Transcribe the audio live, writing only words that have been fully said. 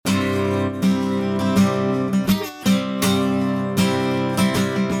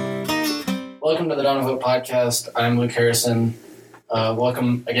Welcome to the Dawn of Hope podcast. I'm Luke Harrison.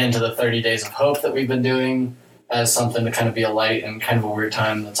 Welcome again to the 30 Days of Hope that we've been doing as something to kind of be a light in kind of a weird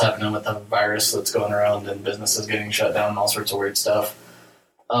time that's happening with the virus that's going around and businesses getting shut down and all sorts of weird stuff.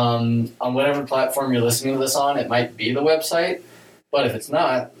 On whatever platform you're listening to this on, it might be the website, but if it's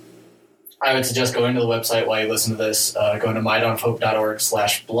not, I would suggest going to the website while you listen to this, going to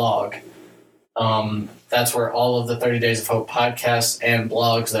mydawnofhope.org/blog. That's where all of the 30 Days of Hope podcasts and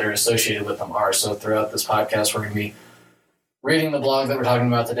blogs that are associated with them are. So throughout this podcast, we're going to be reading the blog that we're talking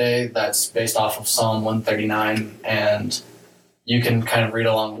about today. That's based off of Psalm 139, and you can kind of read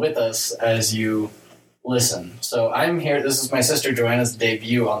along with us as you listen. So I'm here. This is my sister Joanna's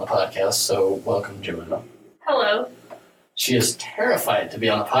debut on the podcast, so welcome, Joanna. Hello. She is terrified to be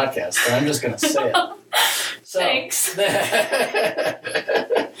on the podcast, so I'm just going to say it. Thanks.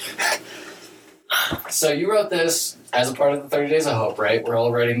 So you wrote this as a part of the 30 Days of Hope, right? We're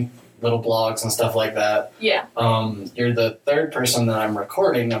all writing little blogs and stuff like that. Yeah. You're the third person that I'm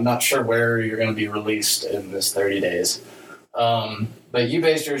recording. I'm not sure where you're going to be released in this 30 days. But you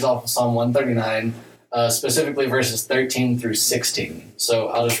based yours off of Psalm 139, specifically verses 13 through 16. So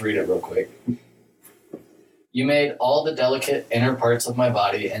I'll just read it real quick. You made all the delicate inner parts of my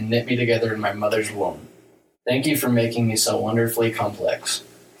body and knit me together in my mother's womb. Thank you for making me so wonderfully complex.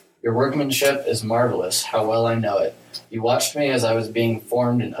 Your workmanship is marvelous, how well I know it. You watched me as I was being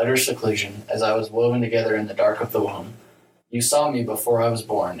formed in utter seclusion, as I was woven together in the dark of the womb. You saw me before I was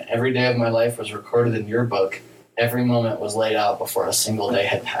born. Every day of my life was recorded in your book. Every moment was laid out before a single day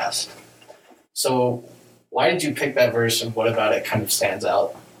had passed. So why did you pick that verse, and what about it kind of stands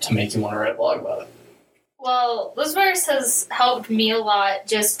out to make you want to write a blog about it? Well, this verse has helped me a lot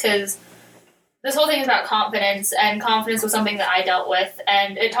just because this whole thing is about confidence, and confidence was something that I dealt with,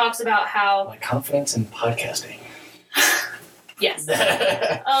 and it talks about how... My confidence in podcasting. Yes.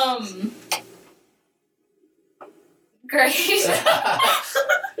 Great.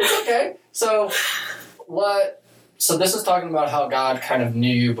 It's okay. So this is talking about how God kind of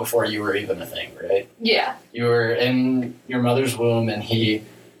knew you before you were even a thing, right? Yeah. You were in your mother's womb, and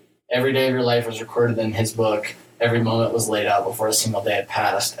every day of your life was recorded in his book. Every moment was laid out before a single day had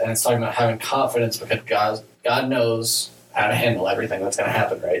passed. And it's talking about having confidence because God knows how to handle everything that's going to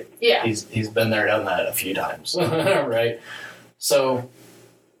happen, right? Yeah. He's been there, done that a few times, right? So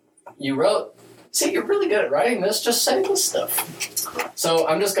you wrote... See, you're really good at writing this. Just say this stuff. So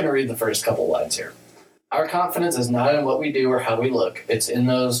I'm just going to read the first couple lines here. Our confidence is not in what we do or how we look. It's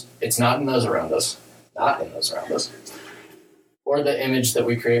not in those around us. Not in those around us. Or the image that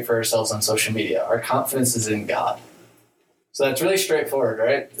we create for ourselves on social media. Our confidence is in God. So that's really straightforward,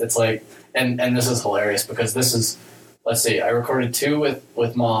 right? It's like, and this is hilarious because this is, let's see, I recorded 2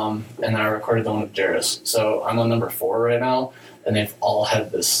 with Mom, and then I recorded the one with Jairus. So I'm on number 4 right now, and they've all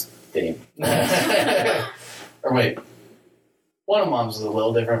had this theme. Or wait, one of Mom's was a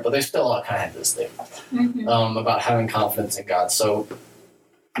little different, but they still all kind of had this theme about having confidence in God. So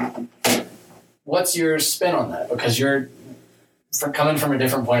what's your spin on that? Because you're coming from a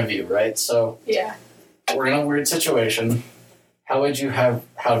different point of view, right? So yeah, we're in a weird situation. How do you have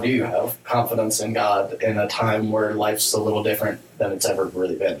confidence in God in a time where life's a little different than it's ever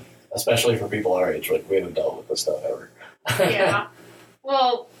really been? Especially for people our age, like we haven't dealt with this stuff ever. Yeah.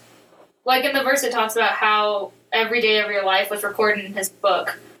 Well, like in the verse it talks about how every day of your life was recorded in his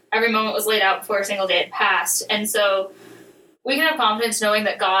book. Every moment was laid out before a single day had passed. And so we can have confidence knowing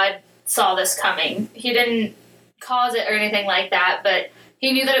that God saw this coming. He didn't cause it or anything like that, but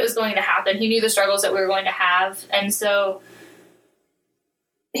he knew that it was going to happen. He knew the struggles that we were going to have, and so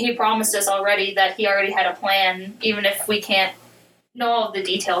he promised us already that he already had a plan, even if we can't know all of the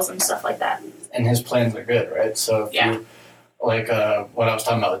details and stuff like that. And his plans are good, right? So if you, like what I was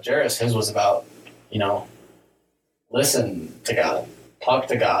talking about with Jairus, his was about, listen to God, talk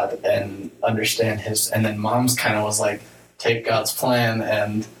to God, and understand his, and then Mom's kind of was like, take God's plan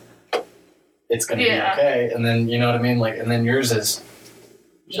and it's going to be okay. And then, you know what I mean? Like, and then yours is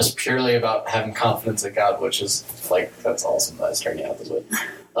just purely about having confidence in God, which is like, that's awesome that it's turning out this way.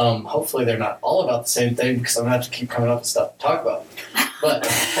 Hopefully they're not all about the same thing because I'm going to have to keep coming up with stuff to talk about. But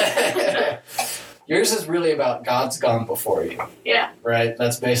yours is really about God's gone before you. Yeah. Right?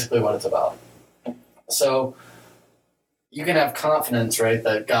 That's basically what it's about. So you can have confidence, right,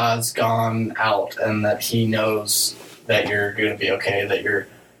 that God's gone out and that he knows that you're going to be okay, that you're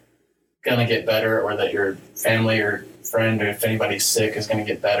going to get better, or that your family or friend, or if anybody's sick, is going to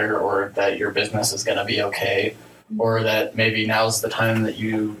get better, or that your business is going to be okay, or that maybe now's the time that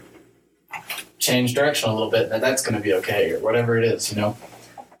you change direction a little bit and that's going to be okay, or whatever it is,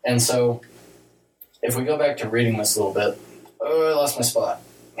 And so if we go back to reading this a little bit, I lost my spot.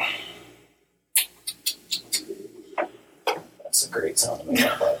 a great sound to make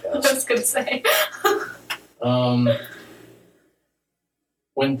that I podcast. was gonna say.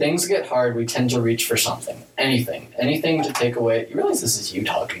 When things get hard, we tend to reach for something. Anything to take away. You realize this is you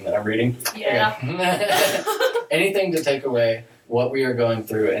talking that I'm reading? Yeah. Okay. Anything to take away what we are going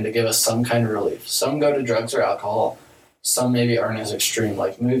through and to give us some kind of relief. Some go to drugs or alcohol. Some maybe aren't as extreme,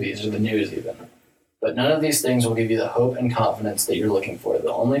 like movies or the news even. But none of these things will give you the hope and confidence that you're looking for.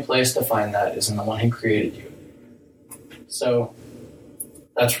 The only place to find that is in the one who created you. So,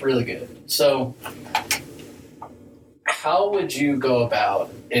 that's really good. So, how would you go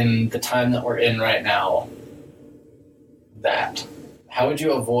about, in the time that we're in right now, that? How would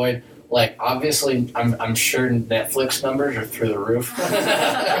you avoid, like, obviously, I'm sure Netflix numbers are through the roof.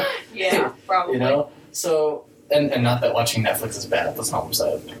 Yeah, probably. You know? So, and not that watching Netflix is bad, that's not what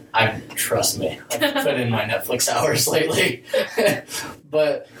I'm saying. Trust me, I've put in my Netflix hours lately.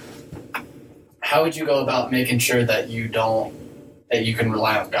 But how would you go about making sure that you can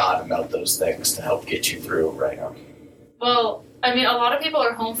rely on God about those things to help get you through right now? Well, I mean, a lot of people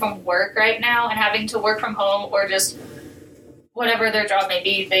are home from work right now and having to work from home or just whatever their job may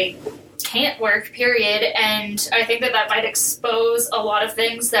be, they can't work, period. And I think that might expose a lot of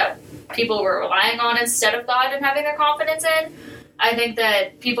things that people were relying on instead of God and having their confidence in. I think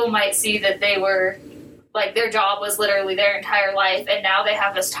that people might see that they were, like, their job was literally their entire life, and now they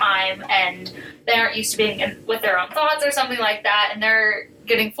have this time, and they aren't used to being with their own thoughts or something like that, and they're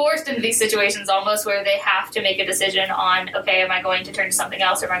getting forced into these situations almost where they have to make a decision on, okay, am I going to turn to something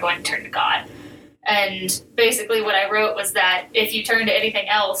else or am I going to turn to God? And basically what I wrote was that if you turn to anything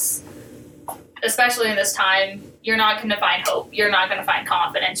else, especially in this time, you're not going to find hope. You're not going to find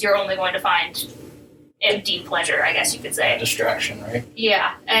confidence. You're only going to find empty pleasure, I guess you could say. Distraction, right?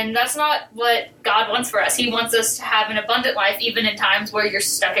 Yeah, and that's not what God wants for us. He wants us to have an abundant life even in times where you're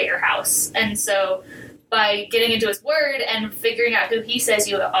stuck at your house. And so by getting into His Word and figuring out who He says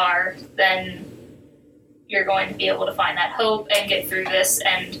you are, then you're going to be able to find that hope and get through this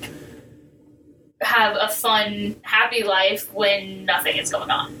and have a fun, happy life when nothing is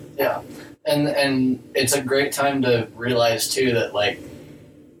going on. Yeah. And it's a great time to realize, too, that, like,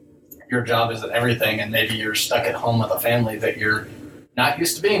 your job isn't everything, and maybe you're stuck at home with a family that you're not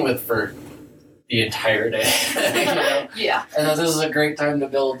used to being with for the entire day. You know? Yeah. And this is a great time to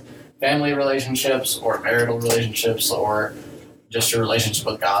build family relationships or marital relationships or just your relationship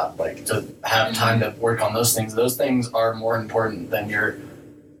with God, like, to have time to work on those things. Those things are more important than your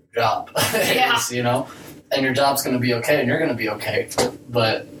job. Yeah. You know? And your job's going to be okay, and you're going to be okay.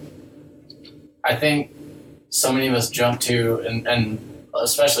 But I think so many of us jump to, and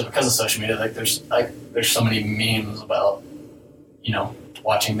especially because of social media, there's so many memes about, you know,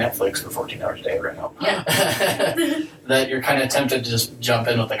 watching Netflix for 14 hours a day right now. Yeah. That you're kind of tempted to just jump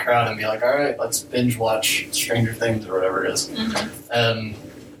in with the crowd and be like, all right, let's binge watch Stranger Things or whatever it is. Mm-hmm.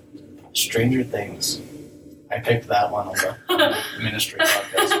 Stranger Things. I picked that one on the ministry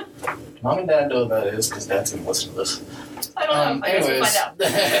podcast. Mom and Dad know what that is because Dad's going to listen to this. I don't know. I guess we'll find out.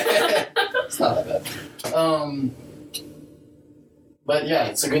 It's not that bad. But yeah,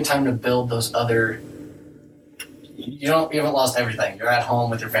 it's a good time to build those other. You haven't lost everything. You're at home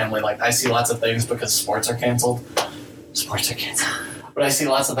with your family. Like, I see lots of things because sports are canceled. But I see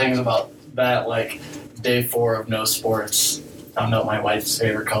lots of things about that, like day 4 of no sports. Found out my wife's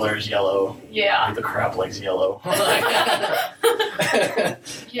favorite color is yellow. Yeah. The crap likes yellow. Yeah.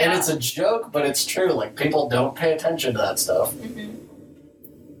 And it's a joke, but it's true. Like, people don't pay attention to that stuff. Mm-hmm.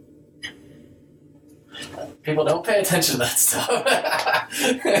 People don't pay attention to that stuff.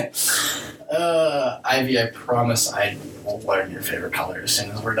 Ivy, I promise I will learn your favorite color as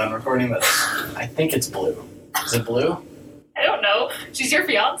soon as we're done recording this. I think it's blue. Is it blue? I don't know. She's your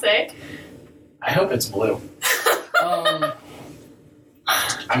fiance. I hope it's blue.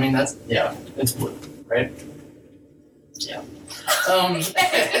 I mean, it's blue, right? Yeah.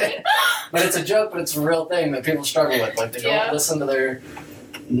 But it's a joke, but it's a real thing that people struggle with. Like, they don't listen to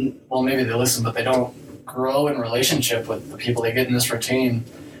well, maybe they listen, but they don't grow in relationship with the people. They get in this routine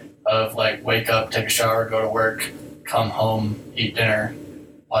of, like, wake up, take a shower, go to work, come home, eat dinner,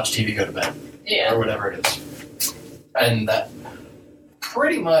 watch TV, go to bed. Yeah. Or whatever it is. And that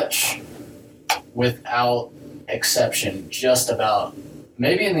pretty much, without exception, just about,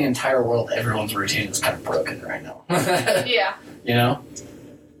 maybe in the entire world, everyone's routine is kind of broken right now. Yeah. You know?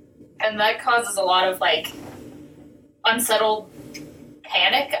 And that causes a lot of, like, unsettled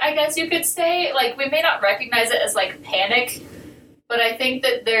panic, I guess you could say. Like, we may not recognize it as, like, panic, but I think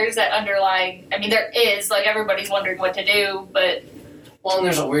that there's that underlying, I mean, there is, like, everybody's wondering what to do, but... Well, and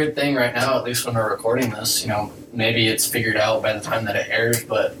there's a weird thing right now, at least when we're recording this, you know, maybe it's figured out by the time that it airs,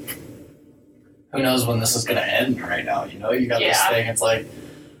 but who knows when this is going to end right now, you know? You got this thing, it's like,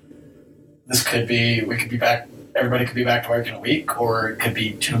 we could be back, everybody could be back to work in a week, or it could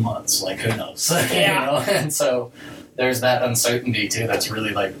be 2 months, like, who knows? Yeah. You know? And so there's that uncertainty, too, that's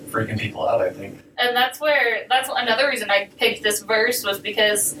really, like, freaking people out, I think. And that's another reason I picked this verse, was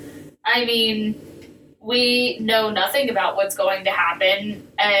because, I mean, we know nothing about what's going to happen,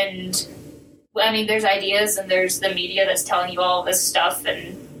 and, I mean, there's ideas, and there's the media that's telling you all this stuff,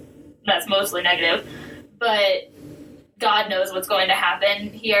 and that's mostly negative, but God knows what's going to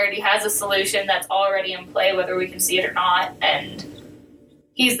happen. He already has a solution that's already in play, whether we can see it or not, and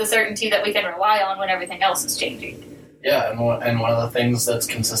He's the certainty that we can rely on when everything else is changing. Yeah, and one of the things that's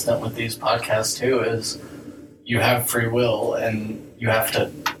consistent with these podcasts, too, is you have free will, and you have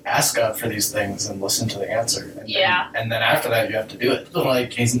to ask God for these things and listen to the answer. And then after that, you have to do it.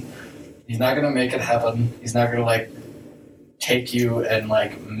 Like, he's not going to make it happen. He's not going to, like, take you and,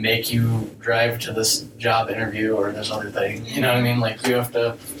 like, make you drive to this job interview or this other thing. You know what I mean? Like, you have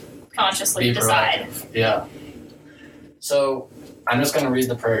to consciously decide. Yeah. So, I'm just going to read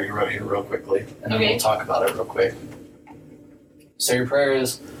the prayer you wrote here real quickly, and then we'll talk about it real quick. So your prayer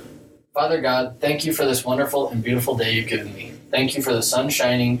is, Father God, thank you for this wonderful and beautiful day you've given me. Thank you for the sun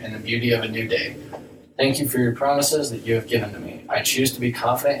shining and the beauty of a new day. Thank you for your promises that you have given to me. I choose to be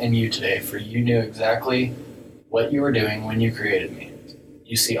confident in you today, for you knew exactly what you were doing when you created me.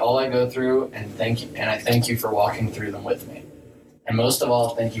 You see all I go through, and I thank you for walking through them with me. And most of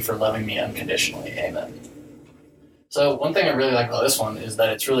all, thank you for loving me unconditionally. Amen. So one thing I really like about this one is that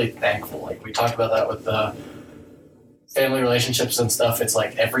it's really thankful. Like, we talked about that with the family relationships and stuff. It's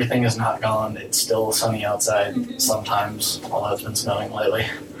like everything is not gone. It's still sunny outside sometimes, although it's been snowing lately.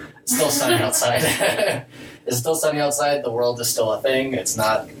 It's still sunny outside. It's still sunny outside. The world is still a thing. It's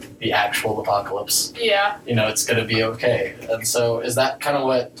not the actual apocalypse. Yeah. You know, it's going to be okay. And so is that kind of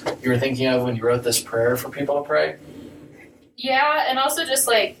what you were thinking of when you wrote this prayer for people to pray? Yeah, and also just,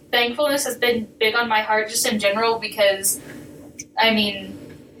 like, thankfulness has been big on my heart just in general because, I mean,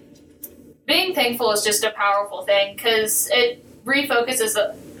 being thankful is just a powerful thing because it refocuses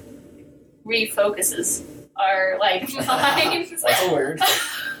our, like, minds. That's a word.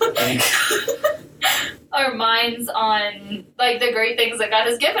 Our minds on, like, the great things that God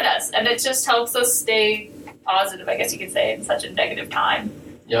has given us, and it just helps us stay positive, I guess you could say, in such a negative time.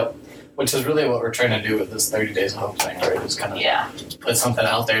 Yep. Which is really what we're trying to do with this 30 Days of Hope thing, right? Is kind of put something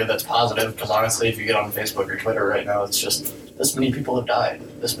out there that's positive, because honestly, if you get on Facebook or Twitter right now, it's just, this many people have died,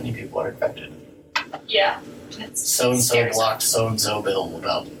 this many people are infected. Yeah. So-and-so blocked so-and-so Bill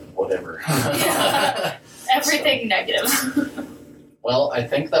about whatever. Everything negative. Well, I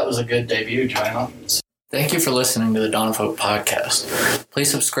think that was a good debut, Joanna. Thank you for listening to the Dawn of Hope podcast.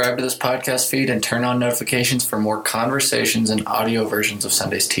 Please subscribe to this podcast feed and turn on notifications for more conversations and audio versions of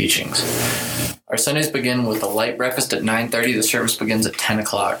Sunday's teachings. Our Sundays begin with a light breakfast at 9:30. The service begins at 10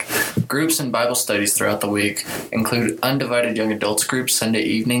 o'clock. Groups and Bible studies throughout the week include Undivided Young Adults groups Sunday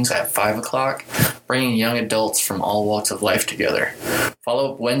evenings at 5 o'clock, bringing young adults from all walks of life together.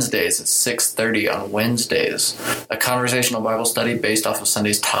 Follow-up Wednesdays at 6:30 on Wednesdays, a conversational Bible study based off of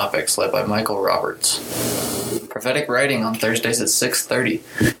Sunday's topics led by Michael Roberts. Prophetic writing on Thursdays at 6:30,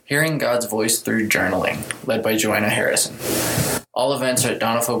 hearing God's voice through journaling, led by Joanna Harrison. All events are at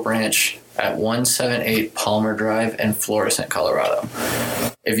Dawn of Hope Ranch at 178 Palmer Drive in Florissant, Colorado.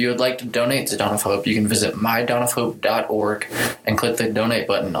 If you would like to donate to Dawn of Hope, you can visit mydawnofhope.org and click the donate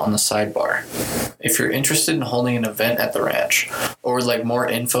button on the sidebar. If you're interested in holding an event at the ranch or would like more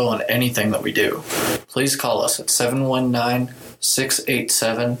info on anything that we do, please call us at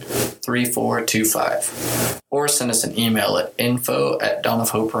 719-687-3425 or send us an email at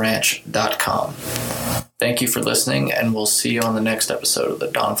info@dawnofhoperanch.com. Thank you for listening, and we'll see you on the next episode of the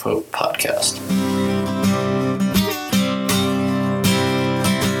Dawn of Hope podcast.